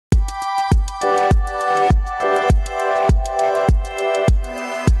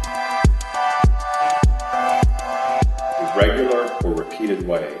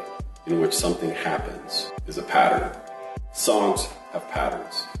which something happens is a pattern. Songs have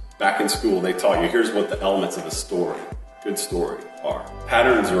patterns. Back in school, they taught you, here's what the elements of a story, good story, are.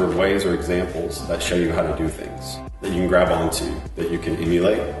 Patterns are ways or examples that show you how to do things, that you can grab onto, that you can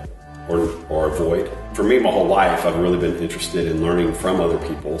emulate or avoid. For me, my whole life, I've really been interested in learning from other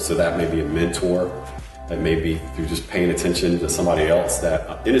people. So that may be a mentor, that may be through just paying attention to somebody else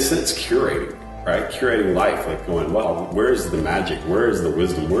that, in a sense, curating, right? Curating life, like going, wow, where's the magic? Where is the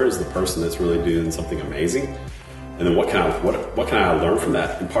wisdom? Where is the person that's really doing something amazing? And then what can I learn from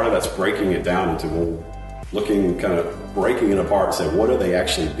that? And part of that's breaking it down into, well, looking, kind of breaking it apart and saying, what are they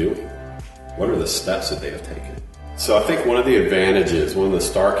actually doing? What are the steps that they have taken? So I think one of the advantages, one of the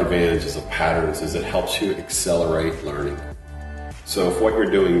stark advantages of patterns is it helps you accelerate learning. So if what you're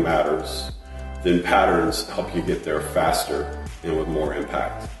doing matters, then patterns help you get there faster and with more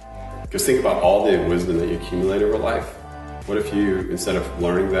impact. Because think about all the wisdom that you accumulate over life. What if you, instead of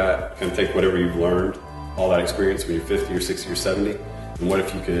learning that, kind of take whatever you've learned, all that experience when you're 50 or 60 or 70, and what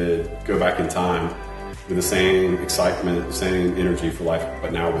if you could go back in time with the same excitement, the same energy for life,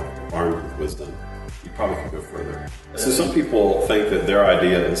 but now armed with wisdom? You probably could go further. So some people think that their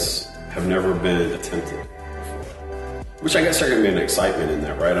ideas have never been attempted before, which I guess there can be an excitement in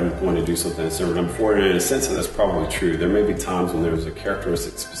that, right? I'm going to do something that's never done before, and in a sense that's probably true. There may be times when there's a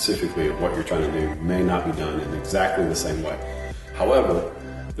characteristic specifically of what you're trying to do may not be done in exactly the same way. However,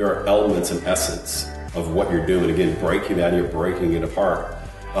 there are elements and essence of what you're doing. Again, breaking it apart,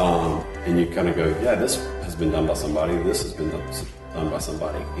 and you kind of go, yeah, this has been done by somebody, this has been done by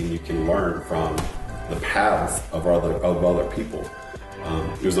somebody, and you can learn from the paths of other people.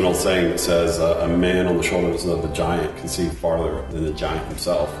 There's an old saying that says, a man on the shoulders of the giant can see farther than the giant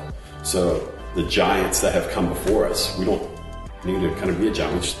himself. So the giants that have come before us, we don't need to kind of be a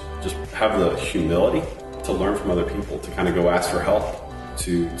giant. We just have the humility to learn from other people, to kind of go ask for help,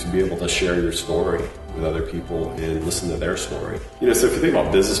 to be able to share your story with other people and listen to their story. So if you think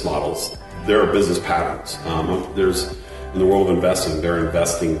about business models, there are business patterns. In the world of investing, there are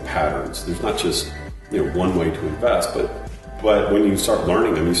investing patterns. There's not just one way to invest, but when you start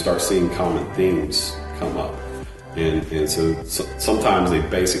learning them, you start seeing common themes come up. And so sometimes a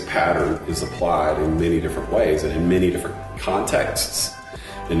basic pattern is applied in many different ways and in many different contexts,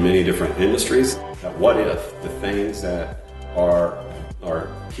 in many different industries. That what if the things that are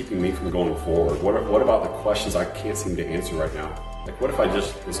keeping me from going forward? What about the questions I can't seem to answer right now? Like, what if I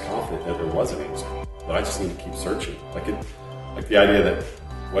just was confident that there was an answer, that I just need to keep searching? Like the idea that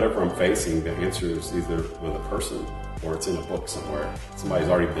whatever I'm facing, the answer is either with a person or it's in a book somewhere. Somebody's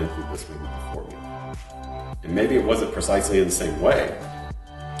already been through this movie before me. And maybe it wasn't precisely in the same way,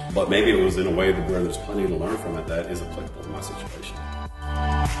 but maybe it was in a way where there's plenty to learn from it that is applicable to my situation.